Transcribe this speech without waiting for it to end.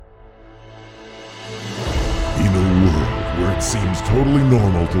In a world where it seems totally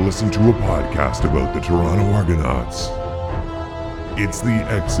normal to listen to a podcast about the Toronto Argonauts, it's the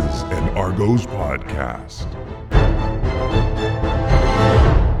X's and Argos podcast.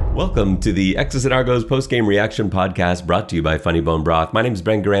 Welcome to the X's and Argos post-game reaction podcast brought to you by Funny Bone Broth. My name is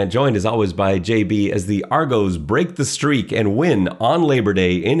Ben Grant, joined as always by JB as the Argos break the streak and win on Labor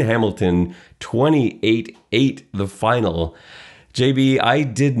Day in Hamilton, 28-8 the final. JB, I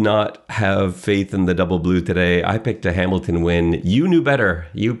did not have faith in the double blue today. I picked a Hamilton win. You knew better.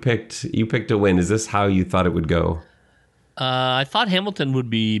 You picked a win. Is this how you thought it would go? I thought Hamilton would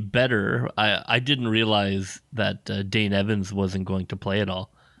be better. I didn't realize that Dane Evans wasn't going to play at all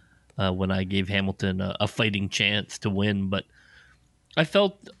when I gave Hamilton a fighting chance to win. But I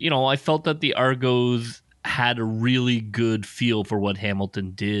felt that the Argos had a really good feel for what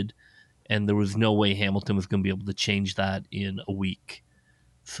Hamilton did. And there was no way Hamilton was going to be able to change that in a week.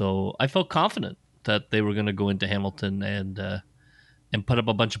 So I felt confident that they were going to go into Hamilton and put up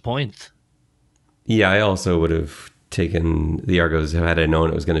a bunch of points. Yeah, I also would have taken the Argos had I known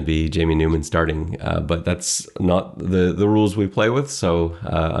it was going to be Jamie Newman starting. But that's not the rules we play with. So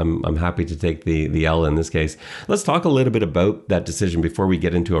I'm happy to take the L in this case. Let's talk a little bit about that decision before we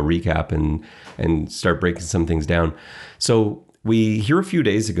get into a recap and start breaking some things down. So we hear a few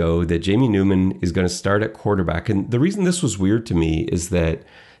days ago that Jamie Newman is going to start at quarterback. And the reason this was weird to me is that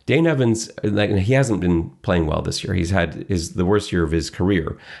Dane Evans, he hasn't been playing well this year. He's had the worst year of his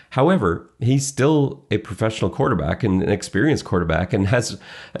career. However, he's still a professional quarterback and an experienced quarterback and has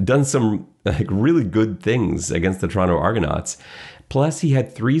done some really good things against the Toronto Argonauts. Plus, he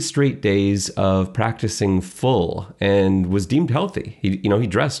had 3 straight days of practicing full and was deemed healthy. He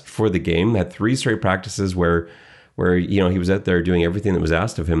dressed for the game, had 3 straight practices where he was out there doing everything that was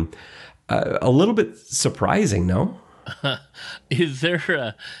asked of him. A little bit surprising, no? Is there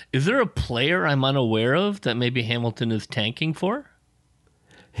a player I'm unaware of that maybe Hamilton is tanking for?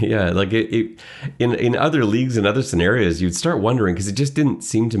 Yeah, like in other leagues and other scenarios, you'd start wondering because it just didn't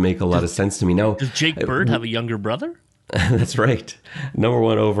seem to make a lot of sense to me. Now, does Jake Bird have a younger brother? That's right. Number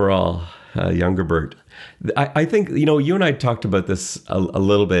 1 overall, younger Bert. I think, you and I talked about this a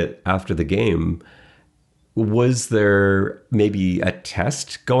little bit after the game. Was there maybe a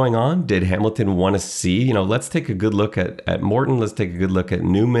test going on? Did Hamilton want to see, let's take a good look at Morton. Let's take a good look at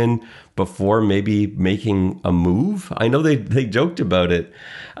Newman before maybe making a move. I know they joked about it,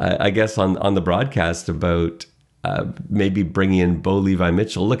 I guess, on the broadcast about maybe bringing in Bo Levi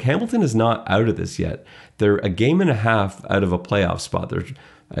Mitchell. Look, Hamilton is not out of this yet. They're a game and a half out of a playoff spot. They're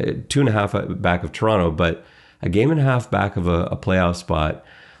 2.5 back of Toronto, but a game and a half back of a playoff spot.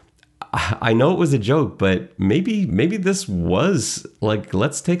 I know it was a joke, but maybe this was like,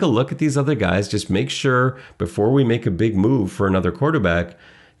 let's take a look at these other guys. Just make sure before we make a big move for another quarterback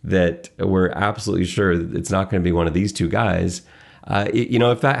that we're absolutely sure that it's not going to be one of these 2 guys.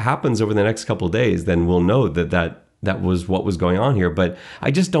 If that happens over the next couple of days, then we'll know that was what was going on here. But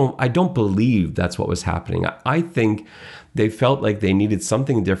I don't believe that's what was happening. I think they felt like they needed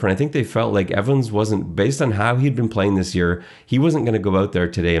something different. I think they felt like Evans wasn't, based on how he'd been playing this year, he wasn't going to go out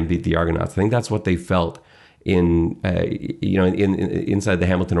there today and beat the Argonauts. I think that's what they felt inside the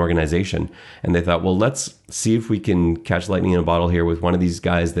Hamilton organization. And they thought, well, let's see if we can catch lightning in a bottle here with one of these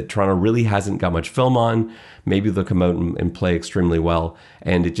guys that Toronto really hasn't got much film on. Maybe they'll come out and play extremely well.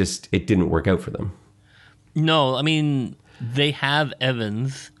 And it didn't work out for them. No, I mean, they have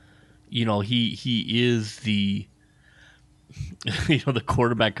Evans. He is the the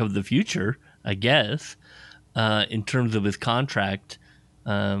quarterback of the future, I guess, in terms of his contract.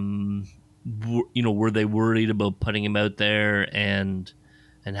 Were they worried about putting him out there and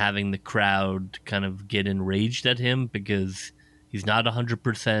having the crowd kind of get enraged at him because he's not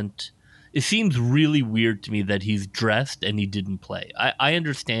 100%? It seems really weird to me that he's dressed and he didn't play. I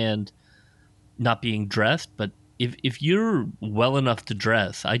understand not being dressed, but if you're well enough to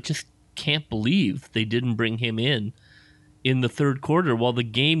dress, I just can't believe they didn't bring him in the third quarter while the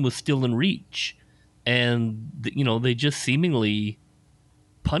game was still in reach. And, they just seemingly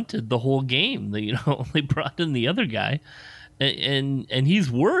punted the whole game. They brought in the other guy, and he's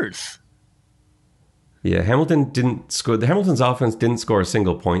worse. Yeah, Hamilton didn't score. The Hamilton's offense didn't score a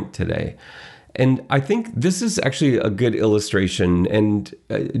single point today. And I think this is actually a good illustration. And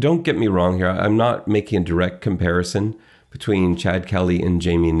don't get me wrong here. I'm not making a direct comparison between Chad Kelly and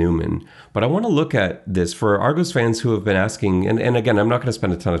Jamie Newman. But I want to look at this for Argos fans who have been asking, and again, I'm not going to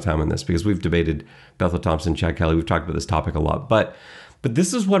spend a ton of time on this because we've debated Bethel Thompson, Chad Kelly. We've talked about this topic a lot. But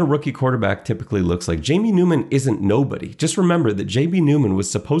this is what a rookie quarterback typically looks like. Jamie Newman isn't nobody. Just remember that Jamie Newman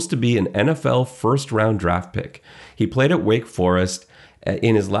was supposed to be an NFL first-round draft pick. He played at Wake Forest,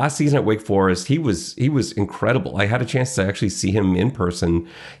 In his last season at Wake Forest, he was incredible. I had a chance to actually see him in person.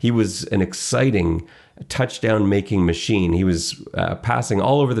 He was an exciting touchdown-making machine. He was passing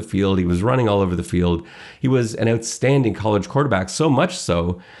all over the field. He was running all over the field. He was an outstanding college quarterback, so much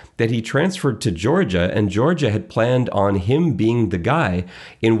so that he transferred to Georgia, and Georgia had planned on him being the guy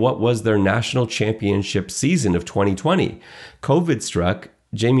in what was their national championship season of 2020. COVID struck.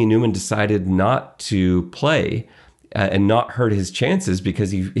 Jamie Newman decided not to play and not hurt his chances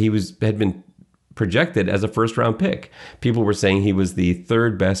because he had been projected as a first-round pick. People were saying he was the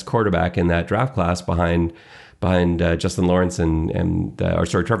third best quarterback in that draft class behind Trevor Lawrence and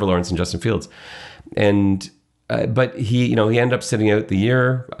Justin Fields, but he ended up sitting out the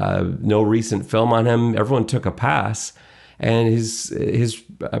year. No recent film on him. Everyone took a pass, and his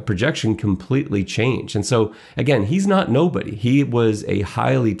projection completely changed. And so again, he's not nobody. He was a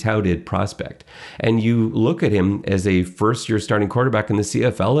highly touted prospect, and you look at him as a first-year starting quarterback in the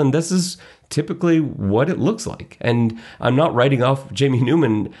CFL, and this is typically what it looks like. And I'm not writing off Jamie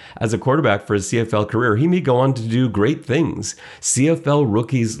Newman as a quarterback for his CFL career. He may go on to do great things. CFL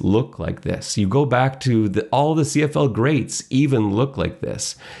rookies look like this. You go back to all the CFL greats even look like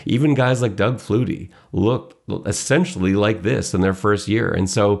this. Even guys like Doug Flutie look essentially like this in their first year. And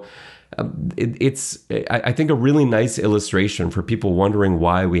so it's, I think, a really nice illustration for people wondering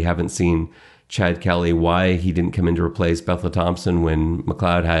why we haven't seen Chad Kelly, why he didn't come in to replace Bethel Thompson when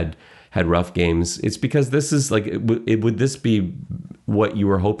McLeod had rough games. It's because this is like, would this be what you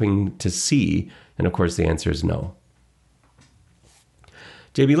were hoping to see? And of course, the answer is no.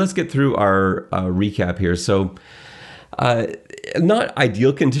 JB, let's get through our recap here. So, not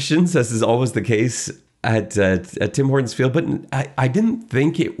ideal conditions, as is always the case at Tim Hortons Field, but I didn't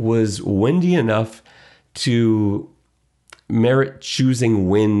think it was windy enough to merit choosing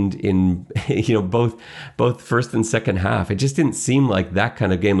wind in both first and second half. It just didn't seem like that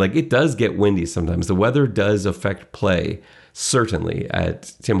kind of game. Like, it does get windy sometimes. The weather does affect play, certainly,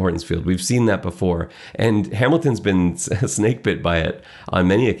 at Tim Hortons Field. We've seen that before, and Hamilton's been snake bit by it on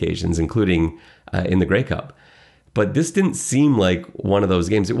many occasions, including in the Grey Cup. But this didn't seem like one of those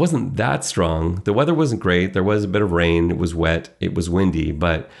games. It wasn't that strong. The weather wasn't great. There was a bit of rain. It was wet. It was windy,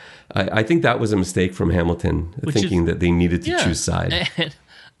 but I think that was a mistake from Hamilton, thinking that they needed to choose side.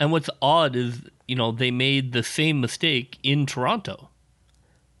 And what's odd is, they made the same mistake in Toronto.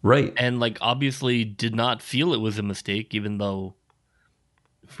 Right. And, obviously did not feel it was a mistake, even though,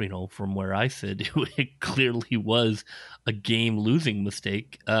 from where I sit, it clearly was a game-losing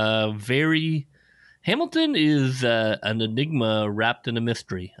mistake. Hamilton is an enigma wrapped in a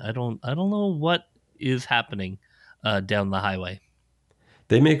mystery. I don't know what is happening down the highway.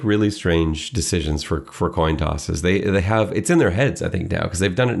 They make really strange decisions for coin tosses. They have, it's in their heads, I think, now, because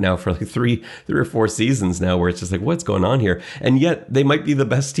they've done it now for like three or four seasons now, where it's just like, what's going on here? And yet they might be the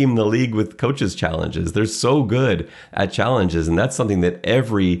best team in the league with coaches' challenges. They're so good at challenges, and that's something that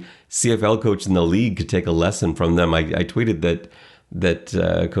every CFL coach in the league could take a lesson from them. I tweeted that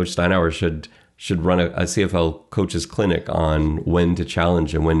Coach Steinauer should run a CFL coaches clinic on when to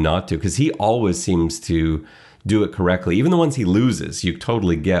challenge and when not to, because he always seems to do it correctly. Even the ones he loses, you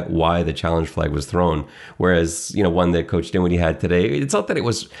totally get why the challenge flag was thrown. Whereas, one that Coach Dinwiddie had today, it's not that it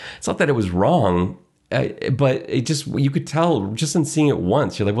was wrong, but it just, you could tell just in seeing it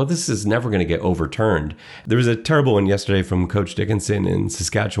once, you're like, well, this is never going to get overturned. There was a terrible one yesterday from Coach Dickinson in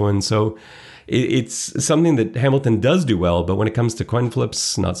Saskatchewan. So it's something that Hamilton does do well, but when it comes to coin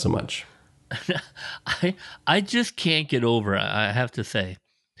flips, not so much. I just can't get over it, I have to say.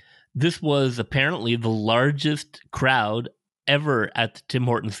 This was apparently the largest crowd ever at Tim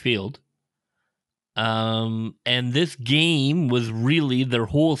Hortons Field. And this game was really their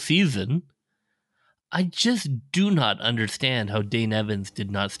whole season. I just do not understand how Dane Evans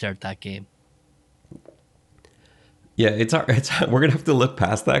did not start that game. Yeah, we're gonna have to look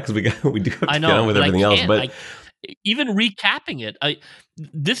past that because we do have to get on with everything else. But even recapping it,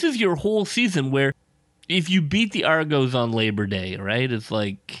 this is your whole season, where if you beat the Argos on Labor Day, right? It's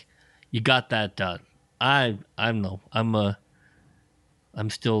like, you got that done. I'm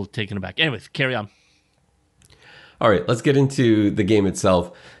still taken aback. Anyways, carry on. All right, let's get into the game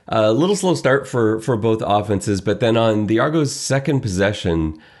itself. A little slow start for both offenses, but then on the Argos' second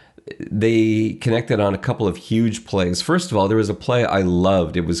possession, they connected on a couple of huge plays. First of all, there was a play I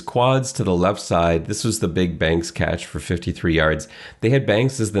loved. It was quads to the left side. This was the big Banks catch for 53 yards. They had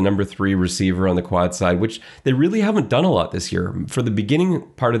Banks as the number 3 receiver on the quad side, which they really haven't done a lot this year. For the beginning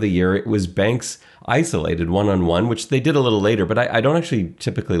part of the year, it was Banks isolated one-on-one, which they did a little later, but I don't actually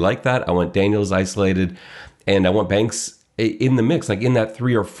typically like that. I want Daniels isolated, and I want Banks in the mix, like in that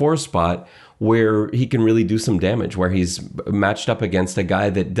 3 or 4 spot, where he can really do some damage, where he's matched up against a guy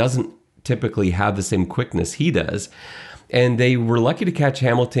that doesn't typically have the same quickness he does. And they were lucky to catch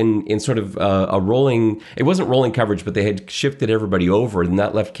Hamilton in sort of a rolling, it wasn't rolling coverage, but they had shifted everybody over, and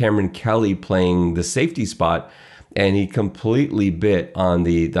that left Cameron Kelly playing the safety spot, and he completely bit on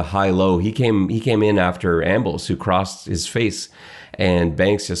the high-low. He came in after Ambles, who crossed his face, and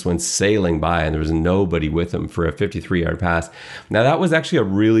Banks just went sailing by, and there was nobody with him for a 53-yard pass. Now, that was actually a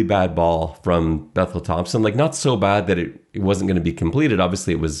really bad ball from Bethel Thompson. Like, not so bad that it wasn't going to be completed.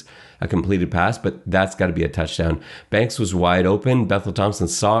 Obviously, it was a completed pass, but that's got to be a touchdown. Banks was wide open. Bethel Thompson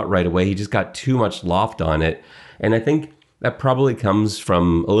saw it right away. He just got too much loft on it. And I think that probably comes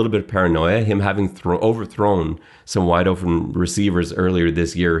from a little bit of paranoia, him having overthrown some wide open receivers earlier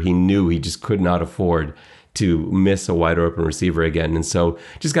this year. He knew he just could not afford to miss a wide open receiver again. And so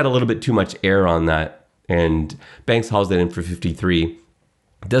just got a little bit too much air on that. And Banks hauls that in for 53.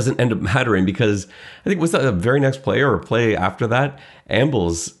 Doesn't end up mattering because I think was that the very next play or play after that,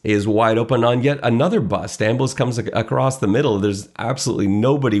 Ambles is wide open on yet another bust. Ambles comes across the middle. There's absolutely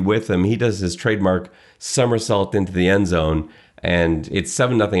nobody with him. He does his trademark somersault into the end zone, and it's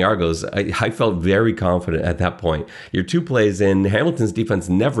 7-0 Argos. I felt very confident at that point. You're 2 plays in. Hamilton's defense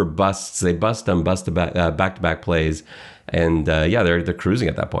never busts. They bust on back-to-back plays, and they're cruising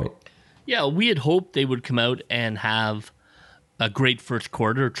at that point. Yeah, we had hoped they would come out and have a great first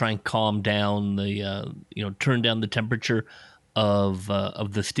quarter, try and calm down the, turn down the temperature of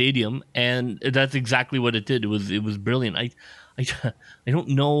the stadium, and that's exactly what it did. It was brilliant. I don't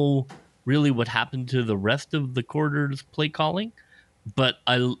know really what happened to the rest of the quarter's play calling, but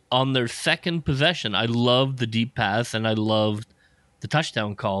on their second possession, I loved the deep pass and I loved the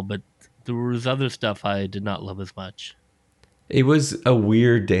touchdown call, but there was other stuff I did not love as much. It was a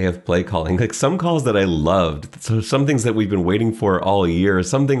weird day of play calling. Like some calls that I loved, so some things that we've been waiting for all year,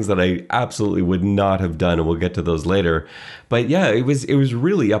 some things that I absolutely would not have done, and we'll get to those later. But yeah, it was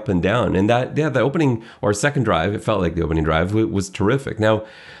really up and down. And the opening or second drive, it felt like the opening drive was terrific. Now,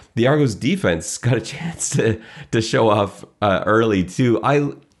 the Argos defense got a chance to show off early too.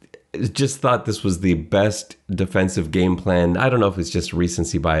 I just thought this was the best defensive game plan. I don't know if it's just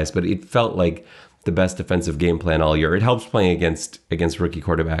recency bias, but it felt like the best defensive game plan all year. It helps playing against rookie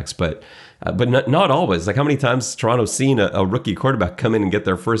quarterbacks, but not always. Like how many times has Toronto seen a rookie quarterback come in and get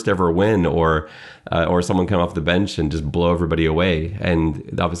their first ever win, or someone come off the bench and just blow everybody away?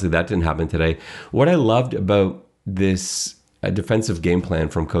 And obviously that didn't happen today. What I loved about this defensive game plan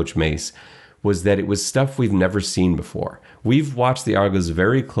from Coach Mace was that it was stuff we've never seen before. We've watched the Argos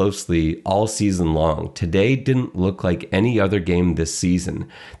very closely all season long. Today didn't look like any other game this season.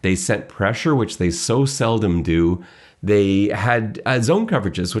 They sent pressure, which they so seldom do. They had zone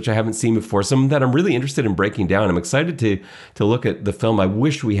coverages, which I haven't seen before, some that I'm really interested in breaking down. I'm excited to look at the film. I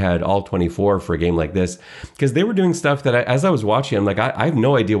wish we had all 24 for a game like this, because they were doing stuff that as I was watching, I'm like, I have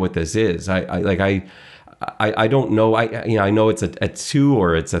no idea what this is. I don't know. I know it's a 2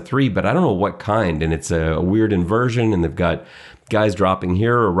 or it's a 3, but I don't know what kind. And it's a weird inversion, and they've got guys dropping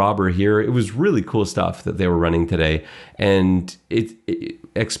here, a robber here. It was really cool stuff that they were running today, and it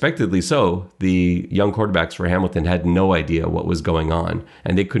expectedly so. The young quarterbacks for Hamilton had no idea what was going on,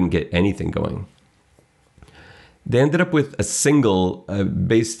 and they couldn't get anything going. They ended up with a single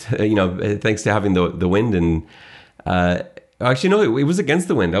based, thanks to having the wind and. Actually, no, it was against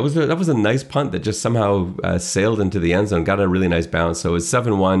the wind. That was a nice punt that just somehow sailed into the end zone, got a really nice bounce. So it was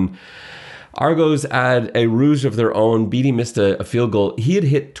 7-1. Argos add a ruse of their own. Beatty missed a field goal. He had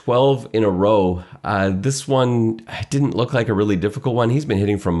hit 12 in a row. This one didn't look like a really difficult one. He's been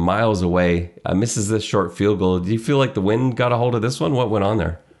hitting from miles away. Misses this short field goal. Do you feel like the wind got a hold of this one? What went on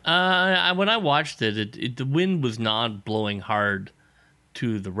there? When I watched it, the wind was not blowing hard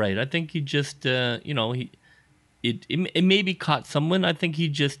to the right. I think he just, It maybe caught someone. I think he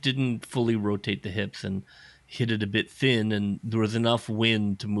just didn't fully rotate the hips and hit it a bit thin, and there was enough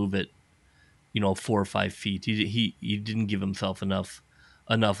wind to move it, 4 or 5 feet. He didn't give himself enough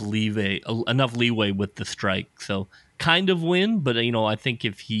leeway with the strike. So kind of wind, but I think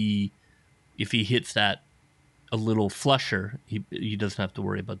if he hits that a little flusher, he doesn't have to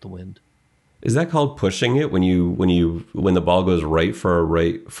worry about the wind. Is that called pushing it when the ball goes right for a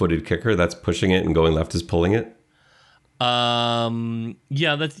right-footed kicker? That's pushing it, and going left is pulling it.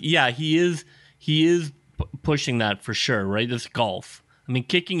 He is pushing that for sure, right? It's golf. I mean,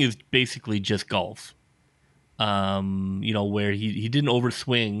 kicking is basically just golf. Where he didn't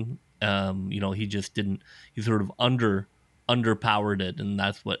overswing. He just didn't. He sort of underpowered it, and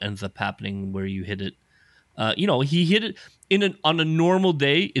that's what ends up happening where you hit it. He hit it on a normal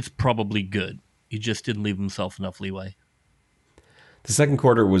day. It's probably good. He just didn't leave himself enough leeway. The second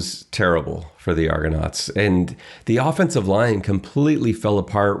quarter was terrible for the Argonauts, and the offensive line completely fell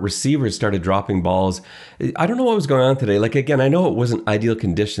apart. Receivers started dropping balls. I don't know what was going on today. Like, again, I know it wasn't ideal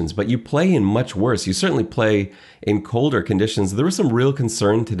conditions, but you play in much worse. You certainly play in colder conditions. There was some real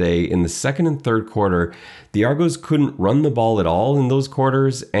concern today in the second and third quarter. The Argos couldn't run the ball at all in those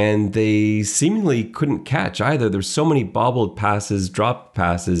quarters, and they seemingly couldn't catch either. There's so many bobbled passes, dropped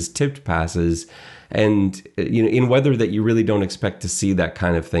passes, tipped passes, and in weather that you really don't expect to see that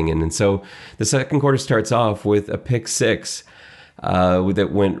kind of thing in. And so the second quarter starts off with a pick six that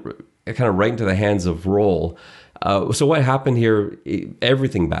went kind of right into the hands of Roll. So what happened here?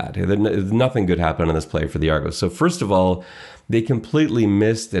 Everything bad. Nothing good happened on this play for the Argos. So first of all, they completely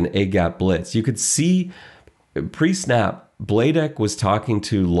missed an A-gap blitz. You could see pre-snap, Bladek was talking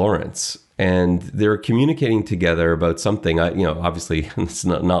to Lawrence, and they're communicating together about something. Obviously, it's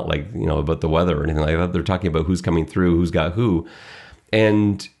not like, about the weather or anything like that. They're talking about who's coming through, who's got who.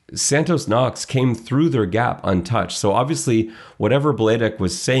 And Santos Knox came through their gap untouched. So obviously, whatever Bladek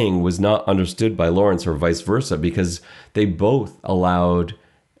was saying was not understood by Lawrence or vice versa, because they both allowed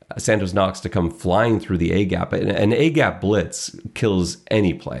Santos Knox to come flying through the A-gap. An A-gap blitz kills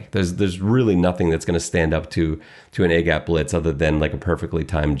any play. There's really nothing that's going to stand up to an A-gap blitz other than like a perfectly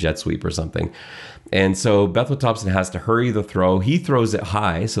timed jet sweep or something. And so Bethel Thompson has to hurry the throw. He throws it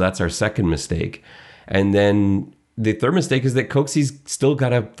high, so that's our second mistake. And then the third mistake is that Coxie's still got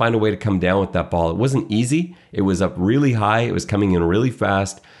to find a way to come down with that ball. It wasn't easy. It was up really high. It was coming in really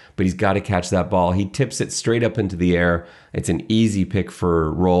fast, but he's got to catch that ball. He tips it straight up into the air. It's an easy pick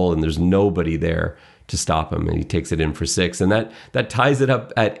for Roll, and there's nobody there to stop him, and he takes it in for 6. And that ties it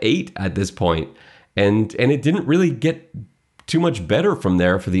up at 8 at this point. And it didn't really get too much better from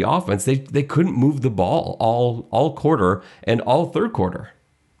there for the offense. They couldn't move the ball all quarter and all third quarter.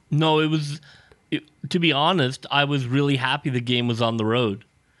 No, to be honest, I was really happy the game was on the road,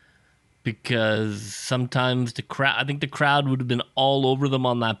 because sometimes I think the crowd would have been all over them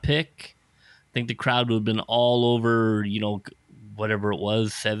on that pick. I think the crowd would have been all over, whatever it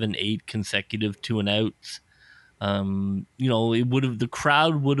was, 7, 8 consecutive 2-and-outs. The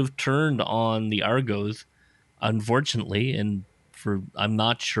crowd would have turned on the Argos, unfortunately, and I'm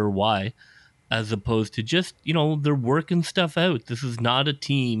not sure why, as opposed to just, they're working stuff out. This is not a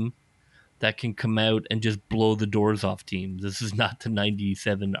team that can come out and just blow the doors off teams. This is not the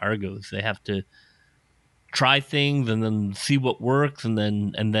 97 Argos. They have to try things and then see what works, and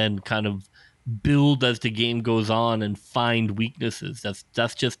then kind of build as the game goes on and find weaknesses.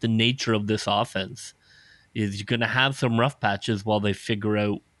 That's just the nature of this offense. Is you're going to have some rough patches while they figure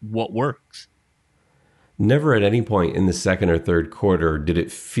out what works. Never at any point in the second or third quarter did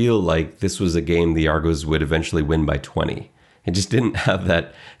it feel like this was a game the Argos would eventually win by 20. It just didn't have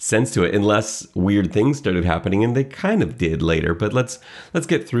that sense to it, unless weird things started happening, and they kind of did later. But let's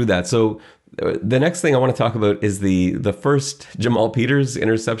get through that. So the next thing I want to talk about is the first Jamal Peters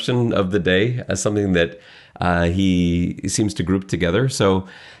interception of the day, as something that he seems to group together. So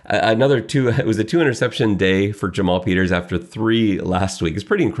it was a 2 interception day for Jamal Peters after 3 last week. It's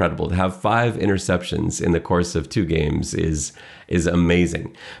pretty incredible to have 5 interceptions in the course of 2 games is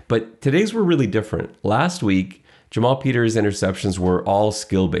amazing. But today's were really different. Last week, Jamal Peters' interceptions were all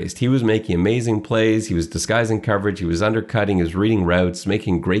skill-based. He was making amazing plays. He was disguising coverage. He was undercutting. He was reading routes,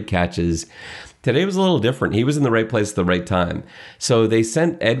 making great catches. Today was a little different. He was in the right place at the right time. So they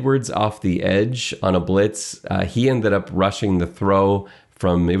sent Edwards off the edge on a blitz. He ended up rushing the throw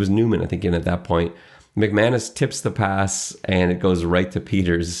it was Newman, I think, in at that point. McManus tips the pass, and it goes right to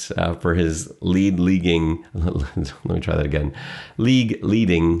Peters for his league-leading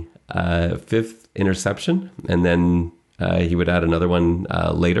 5th interception, and then he would add another one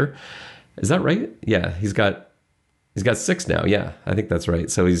later. Is that right? Yeah, he's got 6 now. Yeah, I think that's right.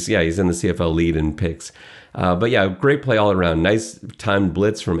 So he's in the CFL lead in picks. But yeah, great play all around. Nice timed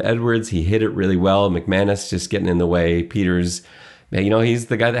blitz from Edwards. He hit it really well. McManus just getting in the way. Peters, he's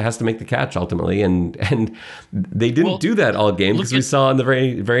the guy that has to make the catch ultimately, and they didn't do that all game, because we saw in the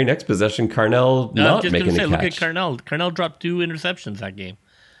very very next possession Carnell not making the catch. Look at Carnell. Carnell dropped 2 interceptions that game.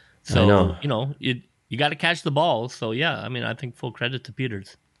 So, you got to catch the ball. So, yeah, I think full credit to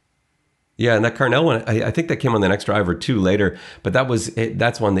Peters. Yeah, and that Carnell one, I think that came on the next drive or 2 later, but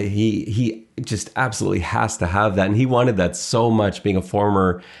that's one that he just absolutely has to have that, and he wanted that so much, being a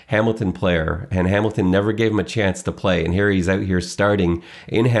former Hamilton player, and Hamilton never gave him a chance to play, and here he's out here starting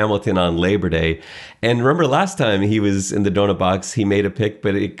in Hamilton on Labor Day. And remember last time he was in the donut box, he made a pick,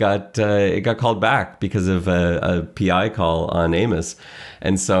 but it got called back because of a PI call on Amos.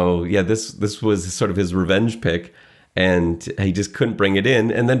 And so, yeah, this was sort of his revenge pick. and he just couldn't bring it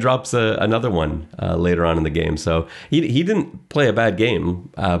in, and then drops another one later on in the game. So he didn't play a bad game,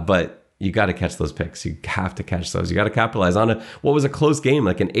 but you got to catch those picks. You have to catch those. You got to capitalize on what was a close game,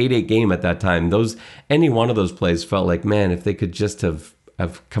 like an 8-8 game at that time. Any one of those plays felt like, man, if they could just have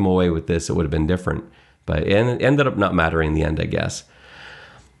come away with this, it would have been different. But it ended up not mattering in the end, I guess.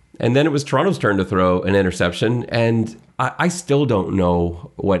 And then it was Toronto's turn to throw an interception, and I still don't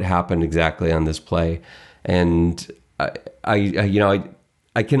know what happened exactly on this play. And I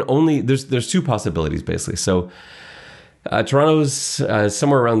can only there's two possibilities basically. So Toronto's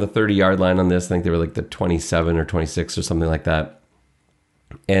somewhere around the 30-yard line on this. I think they were like the 27 or 26 or something like that.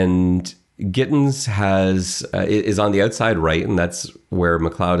 And Gittins is on the outside right, and that's where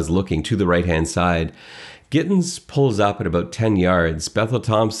McLeod is looking, to the right-hand side. Gittins pulls up at about 10 yards. Bethel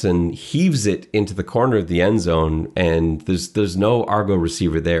Thompson heaves it into the corner of the end zone, and there's no Argo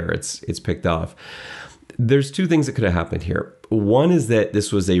receiver there. It's picked off. There's two things that could have happened here. One is that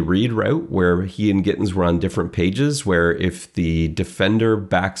this was a read route where he and Gittins were on different pages, where if the defender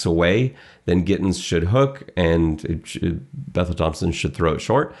backs away, then Gittins should hook and Bethel Thompson should throw it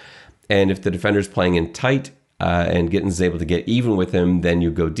short. And if the defender's playing in tight and Gittins is able to get even with him, then you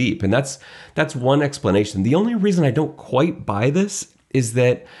go deep. And that's one explanation. The only reason I don't quite buy this is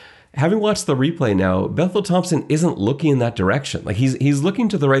that, having watched the replay now, Bethel Thompson isn't looking in that direction. Like he's looking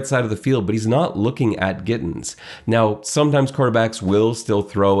to the right side of the field, but he's not looking at Gittins. Now, sometimes quarterbacks will still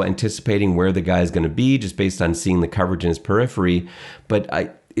throw anticipating where the guy's going to be just based on seeing the coverage in his periphery. But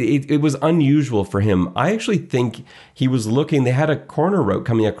it was unusual for him. I actually think he was looking, they had a corner route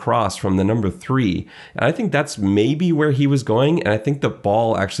coming across from the number 3. And I think that's maybe where he was going. And I think the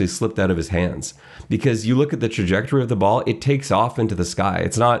ball actually slipped out of his hands, because you look at the trajectory of the ball, it takes off into the sky.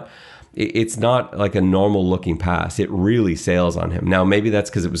 It's not like a normal looking pass. It really sails on him. Now, maybe that's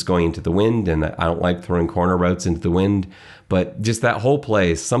because it was going into the wind, and I don't like throwing corner routes into the wind, but just that whole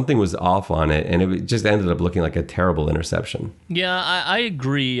play, something was off on it, and it just ended up looking like a terrible interception. Yeah, I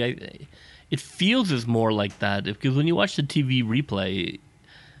agree. It feels as more like that, because when you watch the TV replay,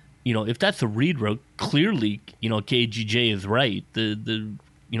 if that's a read route, clearly, KGJ is right. The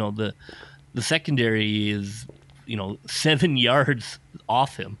secondary is, 7 yards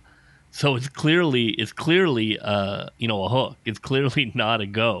off him. So it's clearly a hook. It's clearly not a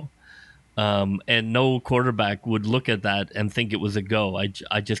go. And no quarterback would look at that and think it was a go.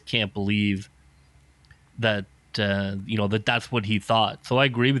 I just can't believe that that's what he thought. So I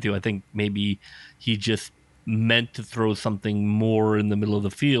agree with you. I think maybe he just meant to throw something more in the middle of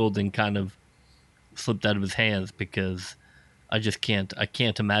the field and kind of slipped out of his hands, because I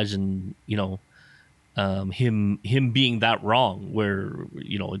can't imagine, him being that wrong, where,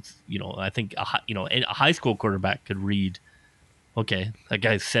 I think, a high school quarterback could read, okay, that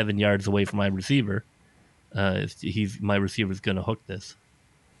guy's 7 yards away from my receiver. My receiver's going to hook this.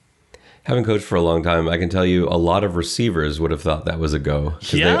 Having coached for a long time, I can tell you a lot of receivers would have thought that was a go,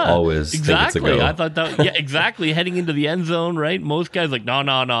 because they always think it's a go. I thought that, exactly. Heading into the end zone, right? Most guys like, no,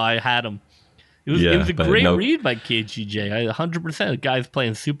 I had him. It was a great read by KGJ. 100%. The guy's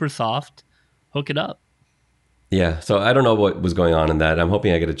playing super soft. Hook it up. Yeah, so I don't know what was going on in that. I'm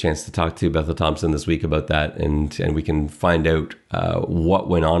hoping I get a chance to talk to Bethel Thompson this week about that, and we can find out what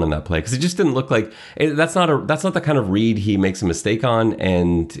went on in that play, because it just didn't look like that's not the kind of read he makes a mistake on,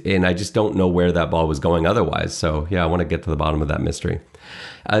 and I just don't know where that ball was going otherwise. So yeah, I want to get to the bottom of that mystery.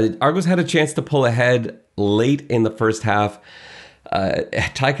 Argos had a chance to pull ahead late in the first half.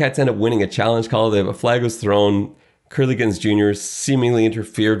 Ticats end up winning a challenge call. A flag was thrown. Curly Gittins Jr. seemingly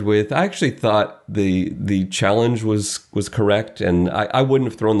interfered with. I actually thought the challenge was correct, and I wouldn't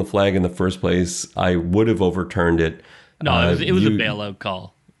have thrown the flag in the first place. I would have overturned it. No, it was a bailout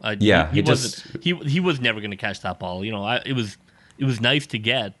call. He was never going to catch that ball. It was nice to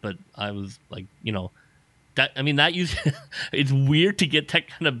get, but I was like, it's weird to get that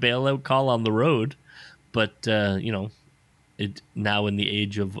kind of bailout call on the road, but it now in the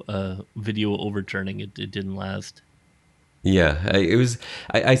age of video overturning, it didn't last. Yeah, it was.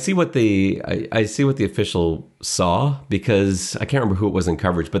 I see what the official saw, because I can't remember who it was in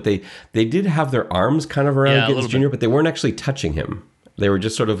coverage, but they did have their arms kind of around Gittins Jr., but they weren't actually touching him. They were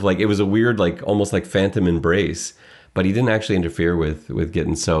just sort of like, it was a weird, like almost like phantom embrace, but he didn't actually interfere with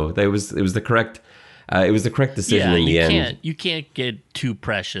Gittins. So it was the correct decision in the end. You can't get too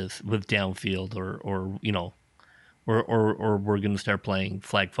precious with downfield, or we're going to start playing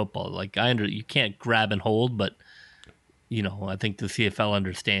flag football. Like you can't grab and hold, but I think the CFL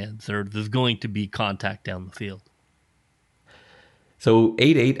understands there's going to be contact down the field. So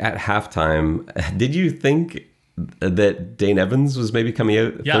 8-8 at halftime. Did you think that Dane Evans was maybe coming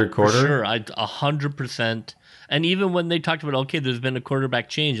out third quarter? For sure. 100%. And even when they talked about, okay, there's been a quarterback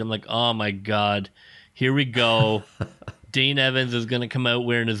change, I'm like, oh my God, here we go. Dane Evans is going to come out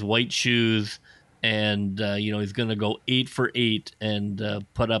wearing his white shoes, and he's going to go 8 for 8 and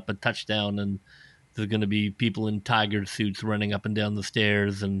put up a touchdown, and there's going to be people in tiger suits running up and down the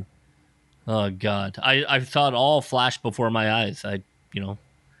stairs, and oh God, I saw it all flash before my eyes.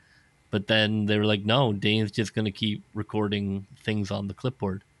 But then they were like, no, Dane's just going to keep recording things on the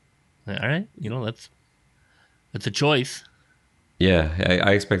clipboard. All right, that's a choice. Yeah,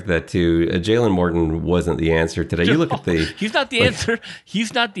 I expected that too. Jalen Morton wasn't the answer today. You look at the... He's not the answer.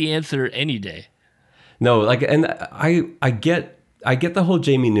 He's not the answer any day. No, and I get the whole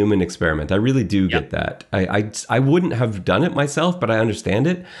Jamie Newman experiment. I really do get that. I wouldn't have done it myself, but I understand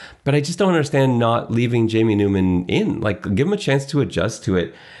it. But I just don't understand not leaving Jamie Newman in. Like, give him a chance to adjust to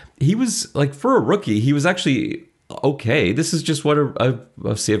it. He was, like, for a rookie, he was actually okay. This is just what a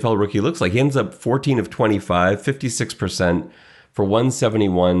CFL rookie looks like. He ends up 14 of 25, 56%. For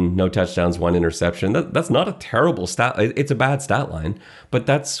 171, no touchdowns, 1 interception. That's not a terrible stat. It's a bad stat line, but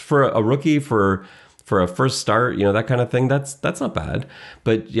that's for a rookie, for a first start, that kind of thing. That's not bad.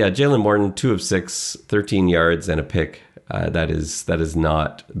 But yeah, Jalen Morton, 2 of 6, 13 yards and a pick. That is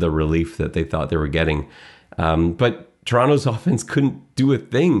not the relief that they thought they were getting. But Toronto's offense couldn't do a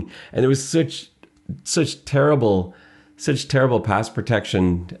thing, and there was such terrible pass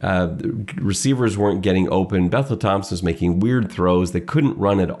protection. Receivers weren't getting open. Bethel Thompson was making weird throws. They couldn't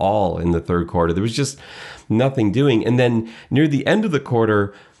run at all in the third quarter. There was just nothing doing. And then near the end of the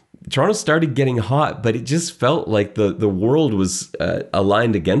quarter, Toronto started getting hot, but it just felt like the world was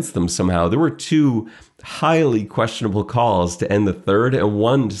aligned against them somehow. There were 2 highly questionable calls to end the third and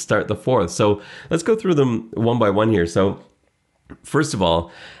 1 to start the fourth. So let's go through them one by one here. So first of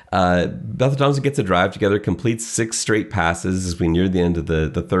all, Bethel Thompson gets a drive together, completes 6 straight passes as we near the end of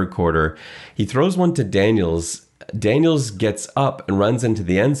the third quarter. He throws one to Daniels. Daniels gets up and runs into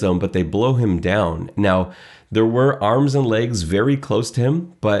the end zone, but they blow him down. Now, there were arms and legs very close to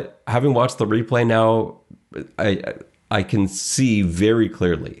him, but having watched the replay now, I can see very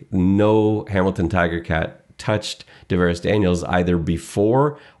clearly no Hamilton Tiger Cat touched DeVaris Daniels either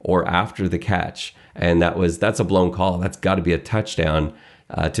before or after the catch. And that's a blown call. That's got to be a touchdown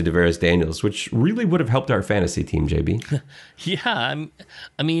to DeVaris Daniels, which really would have helped our fantasy team, JB. Yeah,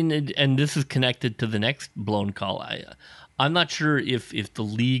 I mean, and this is connected to the next blown call. I'm not sure if the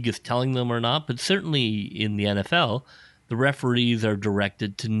league is telling them or not, but certainly in the NFL, the referees are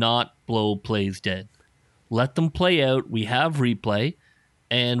directed to not blow plays dead. Let them play out. We have replay,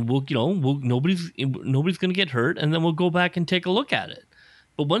 and nobody's going to get hurt, and then we'll go back and take a look at it.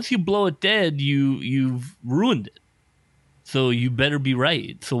 But once you blow it dead, you've ruined it. So you better be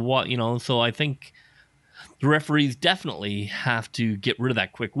right. So what, so I think the referees definitely have to get rid of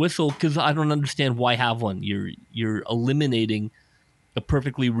that quick whistle, because I don't understand why have one. You're eliminating a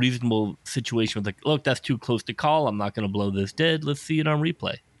perfectly reasonable situation with, like, look, that's too close to call. I'm not going to blow this dead. Let's see it on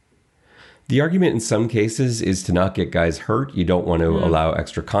replay. The argument in some cases is to not get guys hurt. You don't want to allow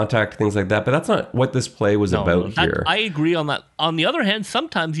extra contact, things like that. But that's not what this play was about here. I agree on that. On the other hand,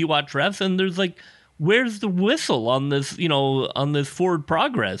 sometimes you watch refs and there's like, where's the whistle on this, on this forward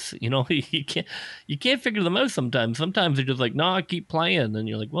progress? You can't figure them out sometimes. Sometimes they're just like, no, keep playing. And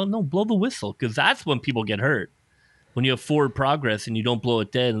you're like, well, no, blow the whistle, because that's when people get hurt. When you have forward progress and you don't blow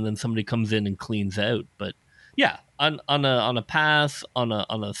it dead and then somebody comes in and cleans out. But yeah, on a pass, on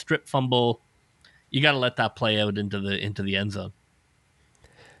a strip fumble, you got to let that play out into the end zone.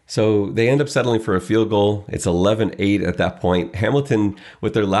 So they end up settling for a field goal. It's 11-8 at that point. Hamilton,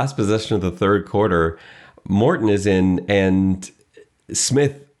 with their last possession of the third quarter, Morton is in, and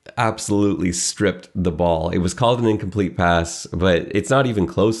Smith absolutely stripped the ball. It was called an incomplete pass, but it's not even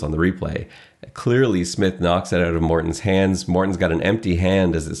close on the replay. Clearly, Smith knocks it out of Morton's hands. Morton's got an empty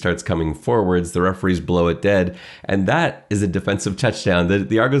hand as it starts coming forwards. The referees blow it dead, and that is a defensive touchdown.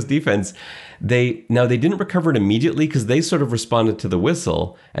 The Argos defense, they didn't recover it immediately because they sort of responded to the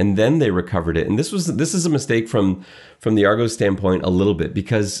whistle, and then they recovered it. And this is a mistake from the Argos standpoint a little bit,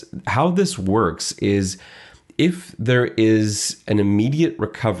 because how this works is, if there is an immediate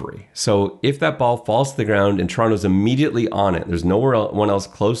recovery, so if that ball falls to the ground and Toronto's immediately on it, there's one else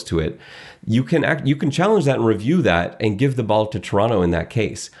close to it, you can challenge that and review that and give the ball to Toronto in that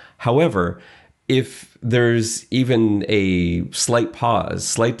case. However, if there's even a slight pause,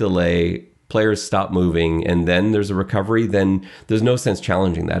 slight delay, players stop moving, and then there's a recovery, then there's no sense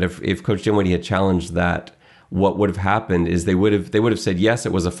challenging that. If Coach Dinwiddie had challenged that what would have happened is they would have said, yes,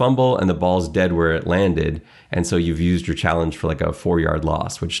 it was a fumble and the ball's dead where it landed. And so you've used your challenge for like a 4-yard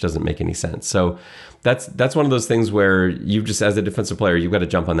loss, which doesn't make any sense. So that's one of those things where you just, as a defensive player, you've got to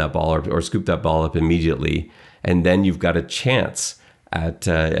jump on that ball or scoop that ball up immediately. And then you've got a chance at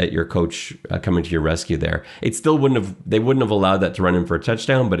your coach coming to your rescue there. They wouldn't have allowed that to run in for a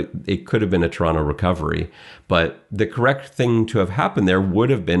touchdown, but it could have been a Toronto recovery. But the correct thing to have happened there would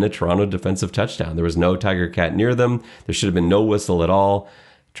have been a Toronto defensive touchdown. There was no Tiger Cat near them. There should have been no whistle at all.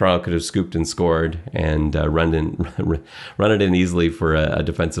 Toronto could have scooped and scored and run it in easily for a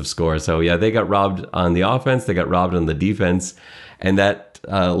defensive score. So yeah, they got robbed on the offense. They got robbed on the defense. And that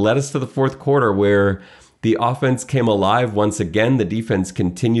led us to the fourth quarter where the offense came alive once again. The defense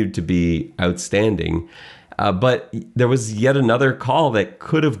continued to be outstanding. But there was yet another call that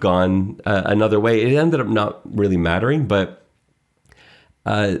could have gone another way. It ended up not really mattering, but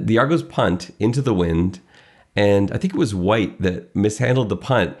the Argos punt into the wind, and I think it was White that mishandled the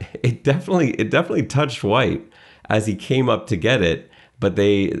punt. It definitely touched White as he came up to get it. But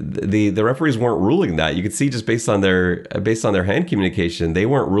the referees weren't ruling that. You could see just based on their hand communication, they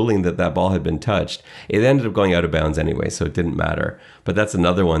weren't ruling that ball had been touched. It ended up going out of bounds anyway, so it didn't matter. But that's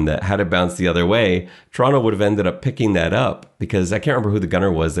another one that had it bounced the other way, Toronto would have ended up picking that up, because I can't remember who the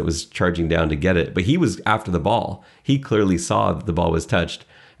gunner was that was charging down to get it, but he was after the ball. He clearly saw that the ball was touched,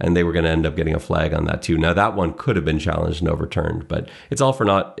 and they were going to end up getting a flag on that too. Now that one could have been challenged and overturned, but it's all for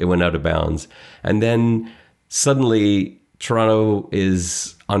naught. It went out of bounds. And then suddenly Toronto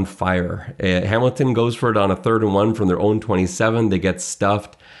is on fire. Hamilton goes for it on a 3rd and 1 from their own 27. They get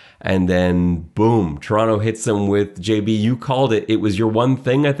stuffed. And then, boom, Toronto hits them with, JB, you called it. It was your one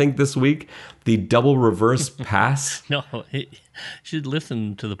thing, I think, this week. The double reverse pass. No, you should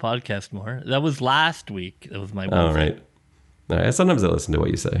listen to the podcast more. That was last week. That was my one All thing. right. Sometimes I listen to what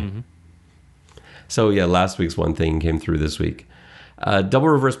you say. Mm-hmm. So, yeah, last week's one thing came through this week. Double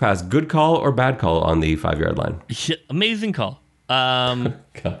reverse pass, good call or bad call on the 5-yard line? Amazing call. Love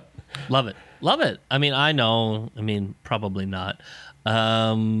it. I mean, I know. I mean, probably not.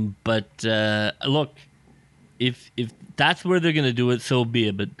 But look, if that's where they're going to do it, so be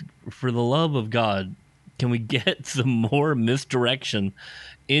it. But for the love of God, can we get some more misdirection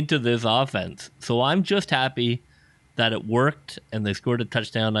into this offense? So I'm just happy that it worked and they scored a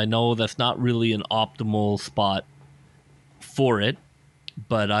touchdown. I know that's not really an optimal spot for it,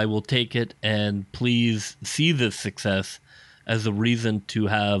 but I will take it, and please see this success as a reason to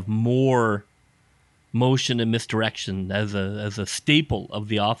have more motion and misdirection as a staple of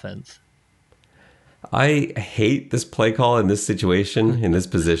the offense. I hate this play call in this situation, in this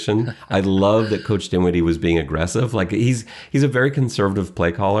position. I love that Coach Dinwiddie was being aggressive. Like he's a very conservative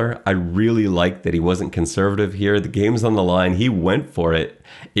play caller. I really like that he wasn't conservative here. The game's on the line. He went for it.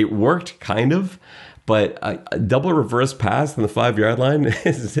 It worked kind of. But a double reverse pass on the 5-yard line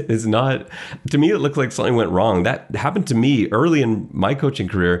is not, to me, it looked like something went wrong. That happened to me early in my coaching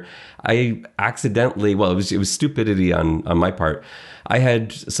career. I accidentally, well, it was stupidity on my part. I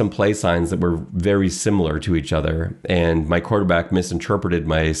had some play signs that were very similar to each other, and my quarterback misinterpreted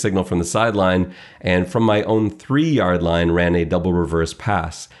my signal from the sideline, and from my own 3-yard line ran a double reverse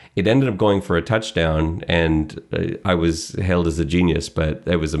pass. It ended up going for a touchdown, and I was hailed as a genius, but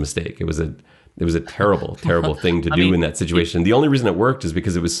it was a mistake. It was a terrible, terrible thing to do in that situation. The only reason it worked is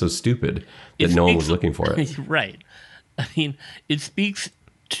because it was so stupid that no one was looking for it. Right. I mean, it speaks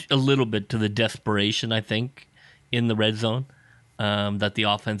a little bit to the desperation, I think, in the red zone that the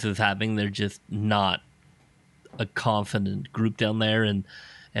offense is having. They're just not a confident group down there. And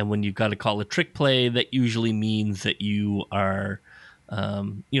when you've got to call a trick play, that usually means that you are,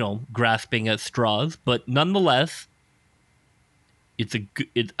 grasping at straws. But nonetheless,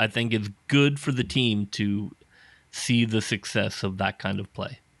 I think it's good for the team to see the success of that kind of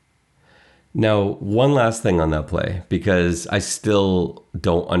play. Now, one last thing on that play, because I still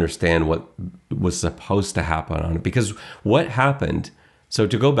don't understand what was supposed to happen on it. Because what happened, so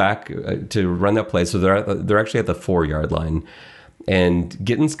to go back to run that play, so they're actually at the 4-yard line, and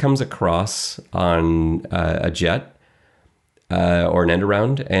Gittins comes across on a jet or an end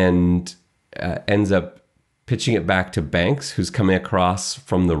around and ends up pitching it back to Banks, who's coming across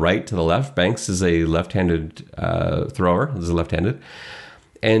from the right to the left. Banks is a left-handed thrower. This is left-handed.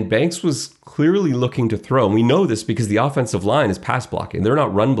 And Banks was clearly looking to throw. And we know this because the offensive line is pass blocking. They're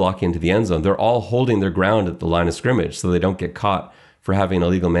not run blocking into the end zone. They're all holding their ground at the line of scrimmage so they don't get caught for having an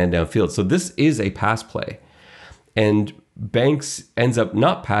illegal man downfield. So this is a pass play. And Banks ends up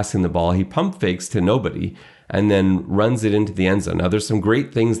not passing the ball. He pump fakes to nobody. and then runs it into the end zone. Now, there's some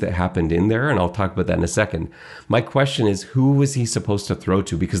great things that happened in there, and I'll talk about that in a second. My question is, who was he supposed to throw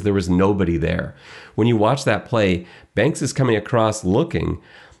to? Because there was nobody there. When you watch that play, Banks is coming across looking.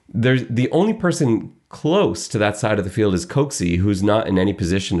 There's the only person close to that side of the field is Coxie, who's not in any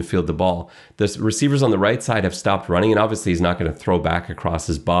position to field the ball. The receivers on the right side have stopped running, and obviously he's not going to throw back across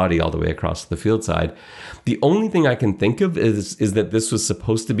his body all the way across the field side. The only thing I can think of is that this was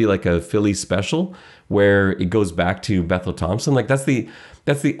supposed to be like a Philly special where it goes back to Bethel Thompson. Like that's the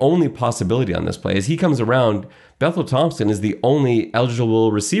only possibility on this play. As he comes around, Bethel Thompson is the only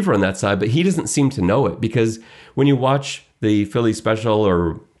eligible receiver on that side, but he doesn't seem to know it, because when you watch the Philly special,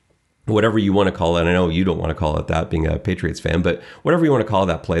 or whatever you want to call it. I know you don't want to call it that, being a Patriots fan, but whatever you want to call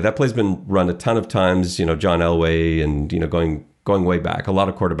that play's been run a ton of times, John Elway, and, going way back. A lot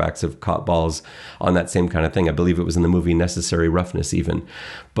of quarterbacks have caught balls on that same kind of thing. I believe it was in the movie Necessary Roughness even.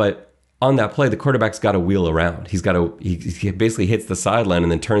 But on that play, the quarterback's got to wheel around. He basically hits the sideline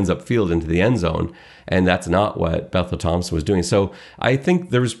and then turns upfield into the end zone. And that's not what Bethel Thompson was doing. So I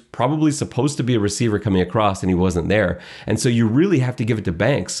think there was probably supposed to be a receiver coming across, and he wasn't there. And so you really have to give it to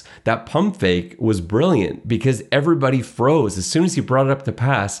Banks. That pump fake was brilliant because everybody froze. As soon as he brought it up to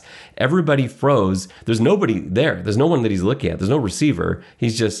pass, everybody froze. There's nobody there. There's no one that he's looking at. There's no receiver.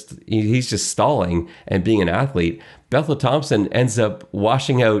 He's just stalling and being an athlete. Bethel Thompson ends up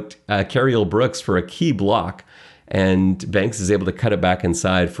washing out Carriel Brooks for a key block, and Banks is able to cut it back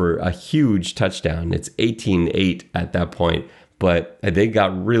inside for a huge touchdown. It's 18-8 at that point, but they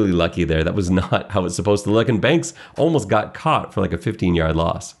got really lucky there. That was not how it's supposed to look, and Banks almost got caught for like a 15-yard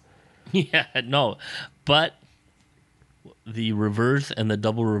loss. Yeah, no, but the reverse and the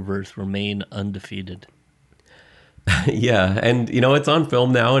double reverse remain undefeated. Yeah, and it's on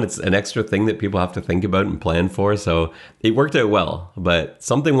film now, and it's an extra thing that people have to think about and plan for. So it worked out well, but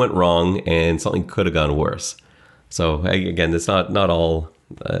something went wrong, and something could have gone worse. So again, it's not all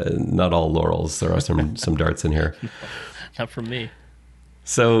laurels. There are some darts in here. Not for me.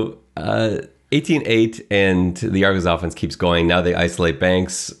 So 18-8, and the Argos offense keeps going. Now they isolate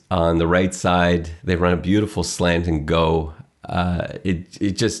Banks on the right side. They run a beautiful slant and go.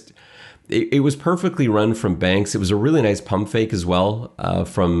 It was perfectly run from Banks. It was a really nice pump fake as well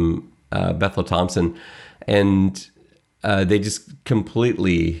from Bethel Thompson. And they just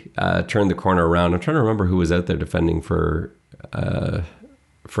completely turned the corner around. I'm trying to remember who was out there defending for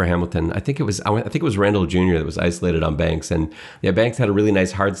Hamilton. I think it was Randall Jr. that was isolated on Banks. And yeah, Banks had a really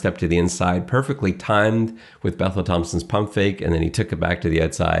nice hard step to the inside, perfectly timed with Bethel Thompson's pump fake, and then he took it back to the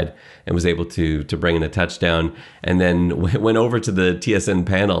outside and was able to bring in a touchdown, and then went over to the TSN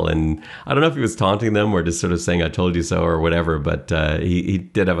panel, and I don't know if he was taunting them or just sort of saying, "I told you so," or whatever, but he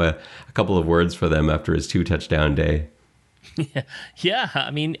did have a couple of words for them after his 2-touchdown day. Yeah.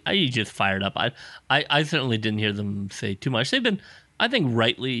 I mean, he just fired up. I certainly didn't hear them say too much. They've been, I think,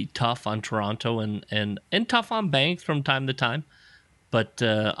 rightly tough on Toronto and tough on Banks from time to time. But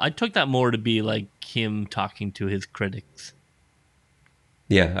I took that more to be like him talking to his critics.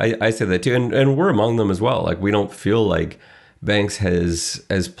 Yeah, I say that too. And we're among them as well. Like, we don't feel like Banks has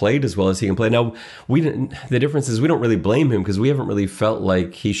played as well as he can play. Now, the difference is we don't really blame him because we haven't really felt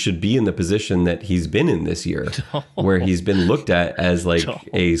like he should be in the position that he's been in this year, where he's been looked at as like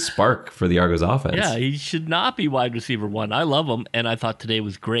a spark for the Argos offense. Yeah, he should not be wide receiver one. I love him, and I thought today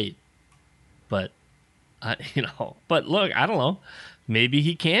was great. But, but look, I don't know. Maybe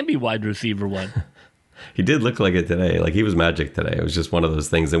he can be wide receiver one. He did look like it today. Like, he was magic today. It was just one of those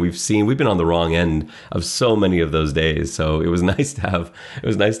things that we've been on the wrong end of so many of those days. So it was nice to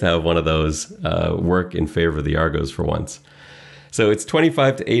have one of those work in favor of the Argos for once. So it's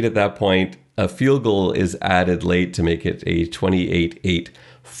 25-8 at that point. A field goal is added late to make it a 28-8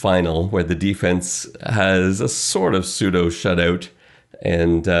 final, where the defense has a sort of pseudo shutout.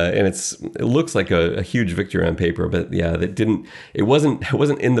 And it looks like a huge victory on paper, but yeah, it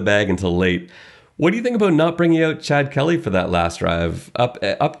wasn't in the bag until late. What do you think about not bringing out Chad Kelly for that last drive? Up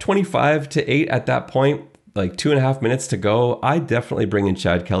 25-8 at that point, like 2.5 minutes to go. I definitely bring in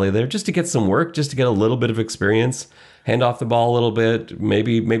Chad Kelly there just to get some work, just to get a little bit of experience, hand off the ball a little bit,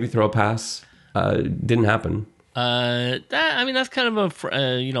 maybe throw a pass. Didn't happen. That's kind of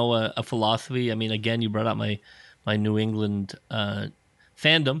a philosophy. I mean, again, you brought up my New England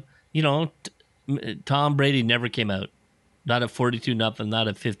fandom. Tom Brady never came out, not at 42-0, not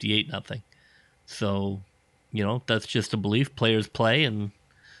at 58-0. So, that's just a belief. Players play, and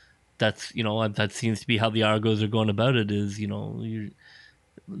that's, that seems to be how the Argos are going about it is,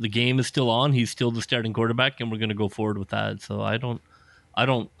 the game is still on. He's still the starting quarterback, and we're going to go forward with that. So I don't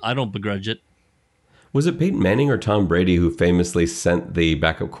begrudge it. Was it Peyton Manning or Tom Brady who famously sent the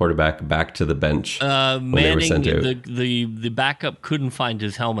backup quarterback back to the bench when they were sent out? The backup couldn't find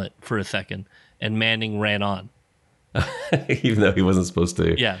his helmet for a second, and Manning ran on. Even though he wasn't supposed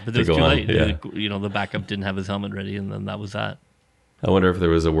to. Yeah, but it was too on. late. Yeah. The backup didn't have his helmet ready, and then that was that. I wonder if there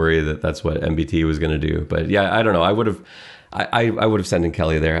was a worry that that's what MBT was going to do. But yeah, I don't know. I would have sent in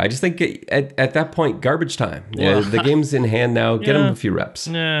Kelly there. I just think at that point, garbage time. Yeah, the game's in hand now. Get him a few reps.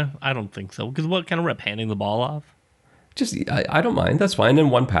 Nah, I don't think so. Because what kind of rep? Handing the ball off? Just, I don't mind. That's fine. And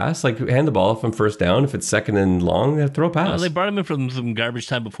one pass, like hand the ball off on first down. If it's second and long, throw a pass. They brought him in from some garbage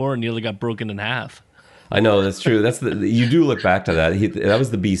time before and nearly got broken in half. I know, that's true. You do look back to that. That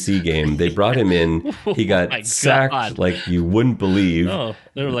was the BC game. They brought him in. He got sacked like you wouldn't believe. Oh,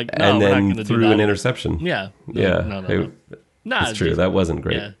 they were like, and then threw an interception. Yeah. No. That's true. That wasn't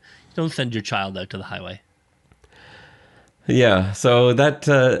great. Yeah. Don't send your child out to the highway. Yeah. So that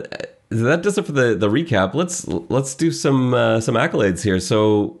does it for the recap. Let's do some accolades here.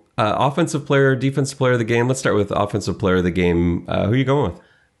 So offensive player, defensive player of the game. Let's start with offensive player of the game. Who are you going with?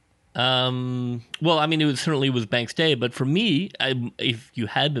 Well, I mean, it certainly was Banks Day, but for me, if you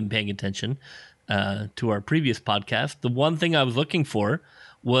had been paying attention to our previous podcast, the one thing I was looking for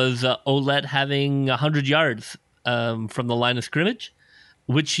was Ouellette having 100 yards from the line of scrimmage,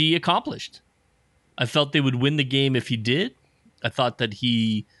 which he accomplished. I felt they would win the game if he did. I thought that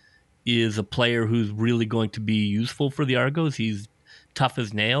he is a player who's really going to be useful for the Argos. He's tough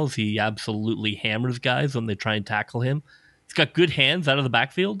as nails. He absolutely hammers guys when they try and tackle him. He's got good hands out of the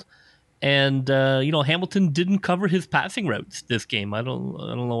backfield. And Hamilton didn't cover his passing routes this game. I don't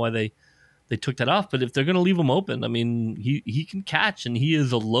know why they took that off. But if they're going to leave him open, I mean, he can catch, and he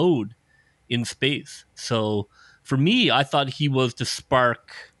is a load in space. So for me, I thought he was the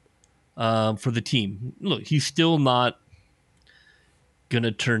spark for the team. Look, he's still not going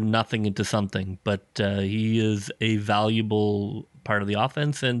to turn nothing into something, but he is a valuable part of the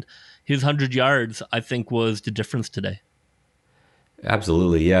offense. And his 100 yards, I think, was the difference today.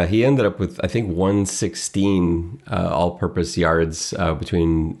 Absolutely, yeah. He ended up with, I think, 116 all-purpose yards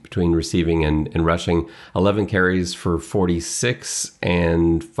between receiving and rushing, 11 carries for 46,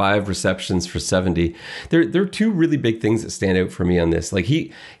 and 5 receptions for 70. There are two really big things that stand out for me on this. Like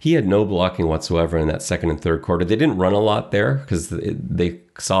he had no blocking whatsoever in that second and third quarter. They didn't run a lot there because they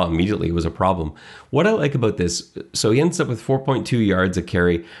saw immediately it was a problem. What I like about this, so he ends up with 4.2 yards a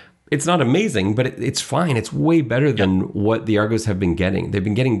carry. It's not amazing, but it's fine. It's way better than what the Argos have been getting. They've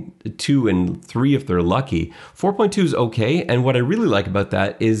been getting 2 and 3 if they're lucky. 4.2 is okay. And what I really like about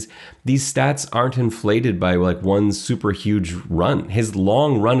that is these stats aren't inflated by like one super huge run. His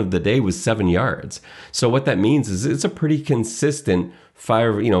long run of the day was 7 yards. So what that means is it's a pretty consistent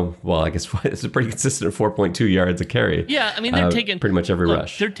I guess it's a pretty consistent 4.2 yards a carry. Yeah, I mean, they're taking pretty much every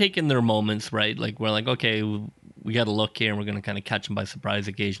rush. They're taking their moments, right? Like we're like, okay, we got to look here, and we're going to kind of catch them by surprise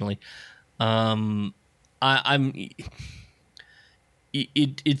occasionally.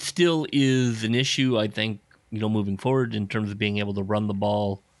 It still is an issue, I think, moving forward in terms of being able to run the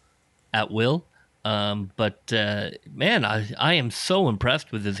ball at will. But man, I am so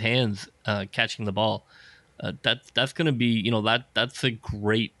impressed with his hands catching the ball. That's going to be, that is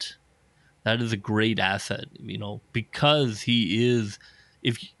a great asset, because he is,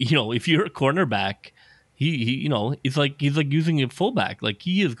 if you're a cornerback, he's like using a fullback. Like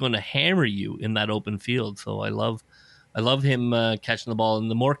he is going to hammer you in that open field. So I love him catching the ball,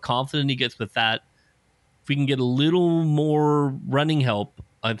 and the more confident he gets with that, if we can get a little more running help,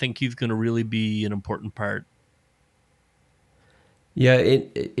 I think he's going to really be an important part. Yeah,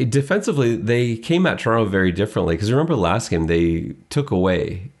 it defensively, they came at Toronto very differently, because remember last game they took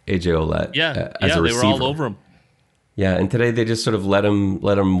away AJ Ouellette as a receiver. They were all over him. Yeah, and today they just sort of let him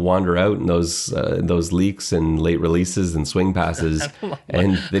wander out in those leaks and late releases and swing passes,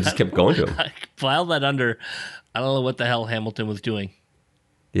 and they just kept going to him. I filed that under. I don't know what the hell Hamilton was doing.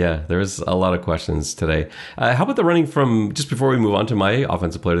 Yeah, there was a lot of questions today. How about the running from, just before we move on to my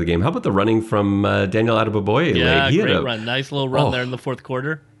offensive player of the game, how about the running from Daniel Adeboboye? Yeah, great run. Nice little run there in the fourth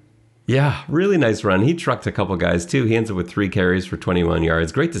quarter. Yeah, really nice run. He trucked a couple guys too. He ends up with 3 carries for 21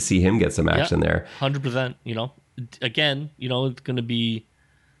 yards. Great to see him get some action there. 100%. Again, it's going to be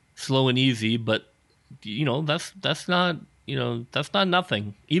slow and easy, but that's not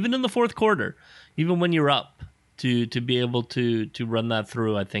nothing. Even in the fourth quarter, even when you're up, to be able to run that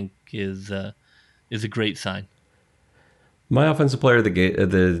through, I think is a great sign. My offensive player of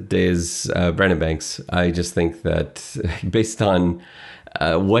the day is Brandon Banks. I just think that based on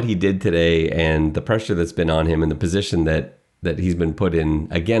what he did today and the pressure that's been on him and the position that that he's been put in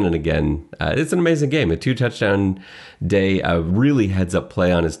again and again. It's an amazing game. A 2-touchdown day, a really heads-up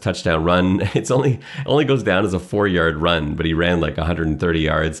play on his touchdown run. It only goes down as a 4-yard run, but he ran like 130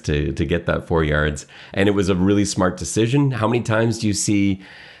 yards to get that 4 yards. And it was a really smart decision. How many times do you see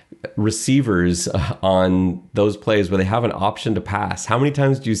receivers on those plays where they have an option to pass? How many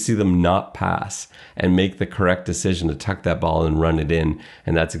times do you see them not pass and make the correct decision to tuck that ball and run it in?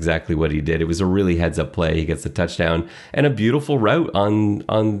 And that's exactly what he did. It was a really heads-up play. He gets the touchdown and a beautiful route on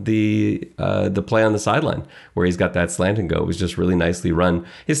the play on the sideline where he's got that slant and go. It was just really nicely run.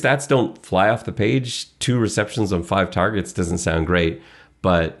 His stats don't fly off the page. 2 receptions on 5 targets doesn't sound great,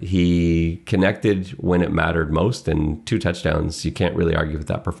 but he connected when it mattered most, and 2 touchdowns. You can't really argue with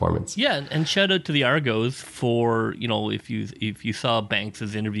that performance. Yeah, and shout out to the Argos for, if you saw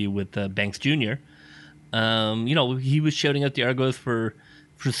Banks' interview with Banks Jr., he was shouting out the Argos for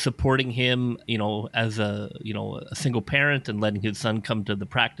supporting him, as a single parent and letting his son come to the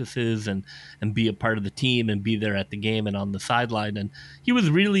practices and be a part of the team and be there at the game and on the sideline. And he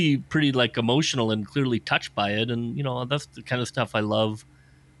was really pretty emotional and clearly touched by it. And, that's the kind of stuff I love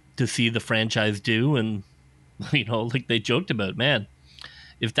to see the franchise do. And, like they joked about, man,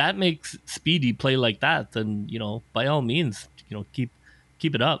 if that makes Speedy play like that, then, by all means, keep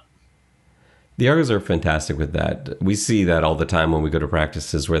it up. The Argos are fantastic with that. We see that all the time when we go to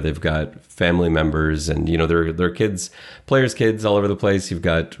practices where they've got family members and, their kids, players' kids all over the place. You've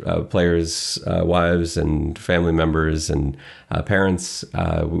got players' wives and family members and parents.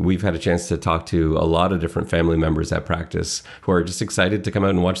 We've had a chance to talk to a lot of different family members at practice who are just excited to come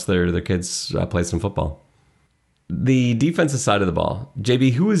out and watch their kids play some football. The defensive side of the ball.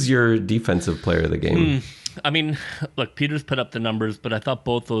 JB, who is your defensive player of the game? I mean, look, Peters put up the numbers, but I thought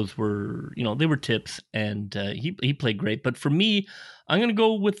both those were, they were tips, and he played great. But for me, I'm going to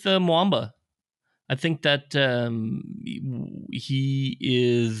go with Mwamba. I think that he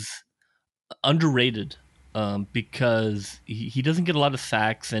is underrated because he doesn't get a lot of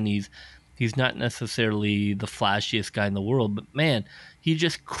sacks, and he's not necessarily the flashiest guy in the world. But man, he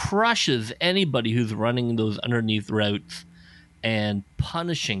just crushes anybody who's running those underneath routes and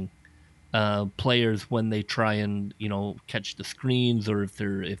punishing players when they try and catch the screens, or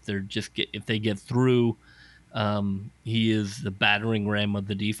if they get through. He is the battering ram of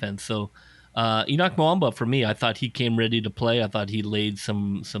the defense. So Enoch Mwamba, for me, I thought he came ready to play. I thought he laid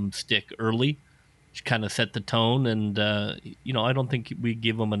some stick early, which kind of set the tone. And I don't think we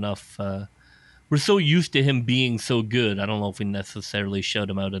give him enough. We're so used to him being so good. I don't know if we necessarily showed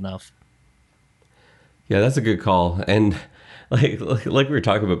him out enough. Yeah, that's a good call. And like we were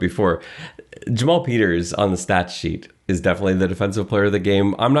talking about before, Jamal Peters on the stats sheet is definitely the defensive player of the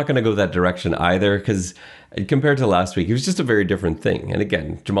game. I'm not going to go that direction either, because compared to last week, he was just a very different thing. And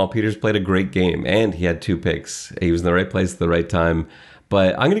again, Jamal Peters played a great game, and he had 2 picks. He was in the right place at the right time.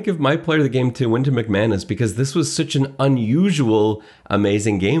 But I'm going to give my player of the game to Wynton McManus, because this was such an unusual,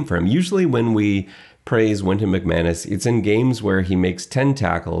 amazing game for him. Usually when we praise Wynton McManus, it's in games where he makes 10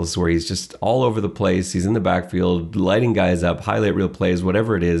 tackles, where he's just all over the place. He's in the backfield, lighting guys up, highlight reel plays,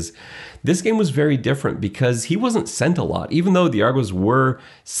 whatever it is. This game was very different because he wasn't sent a lot. Even though the Argos were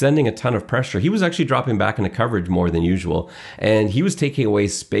sending a ton of pressure, he was actually dropping back into coverage more than usual. And he was taking away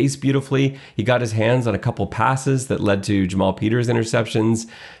space beautifully. He got his hands on a couple passes that led to Jamal Peters interceptions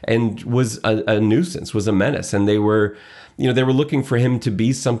and was a nuisance, was a menace. And they were looking for him to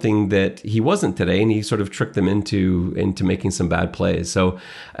be something that he wasn't today, and he sort of tricked them into making some bad plays. So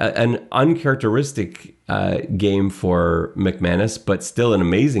an uncharacteristic game for McManus, but still an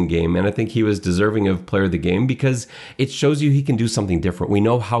amazing game. And I think he was deserving of player of the game because it shows you he can do something different. We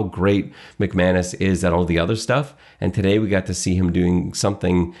know how great McManus is at all the other stuff. And today we got to see him doing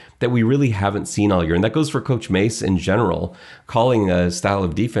something that we really haven't seen all year. And that goes for Coach Mace in general, calling a style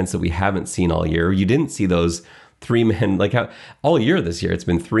of defense that we haven't seen all year. You didn't see those 3-man, all year this year, it's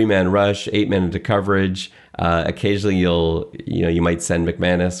been 3-man rush, 8-man into coverage. Occasionally you might send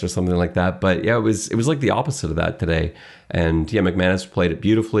McManus or something like that. But yeah, it was like the opposite of that today. And yeah, McManus played it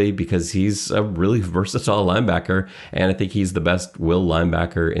beautifully because he's a really versatile linebacker. And I think he's the best will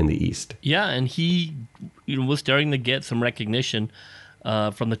linebacker in the East. Yeah, and he was starting to get some recognition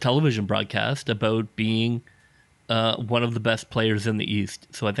from the television broadcast about being one of the best players in the East.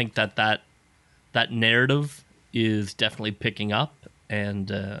 So I think that narrative is definitely picking up,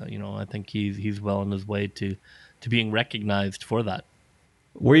 and I think he's well on his way to being recognized for that.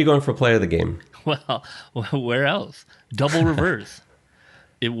 Where are you going for play of the game? Well, where else? Double reverse.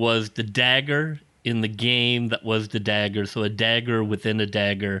 It was the dagger in the game that was the dagger, so a dagger within a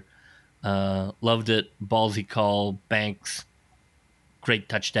dagger. Loved it. Ballsy call. Banks. Great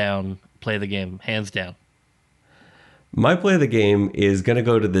touchdown. Play of the game, hands down. My play of the game is going to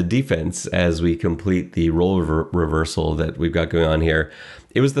go to the defense as we complete the role reversal that we've got going on here.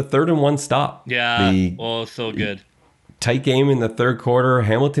 It was the 3rd and 1 stop. Yeah. So good. Tight game in the third quarter.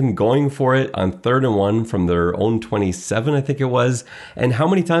 Hamilton going for it on 3rd and 1 from their own 27, I think it was. And how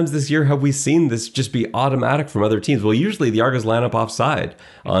many times this year have we seen this just be automatic from other teams? Well, usually the Argos line up offside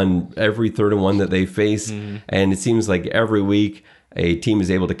on every 3rd and 1 that they face. And it seems like every week a team is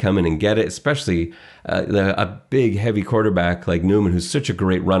able to come in and get it, especially a big, heavy quarterback like Newman, who's such a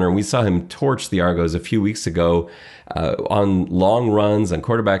great runner. And we saw him torch the Argos a few weeks ago on long runs, on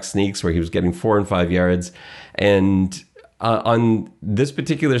quarterback sneaks where he was getting 4 and 5 yards. And on this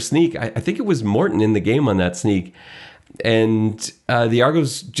particular sneak, I think it was Morton in the game on that sneak. And the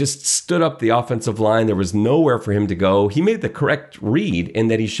Argos just stood up the offensive line. There was nowhere for him to go. He made the correct read in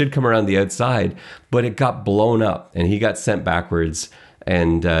that he should come around the outside, but it got blown up and he got sent backwards.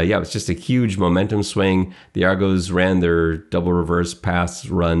 And it was just a huge momentum swing. The Argos ran their double reverse pass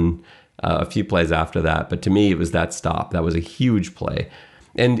run a few plays after that. But to me, it was that stop. That was a huge play.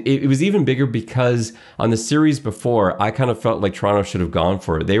 And it was even bigger because on the series before, I kind of felt like Toronto should have gone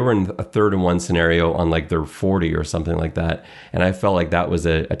for it. They were in a 3rd and 1 scenario on like their 40 or something like that. And I felt like that was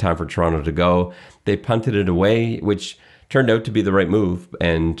a time for Toronto to go. They punted it away, which turned out to be the right move.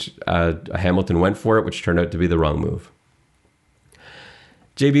 And Hamilton went for it, which turned out to be the wrong move.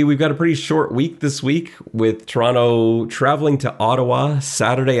 JB, we've got a pretty short week this week with Toronto traveling to Ottawa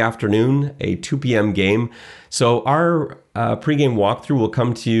Saturday afternoon, a 2 p.m. game. So our pregame walkthrough will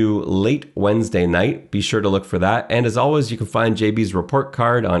come to you late Wednesday night. Be sure to look for that. And as always, you can find JB's report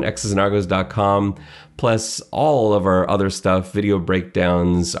card on xsandargos.com, plus all of our other stuff, video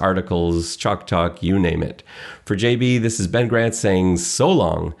breakdowns, articles, chalk talk, you name it. For JB, this is Ben Grant saying so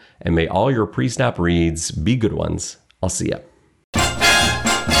long, and may all your pre-snap reads be good ones. I'll see ya.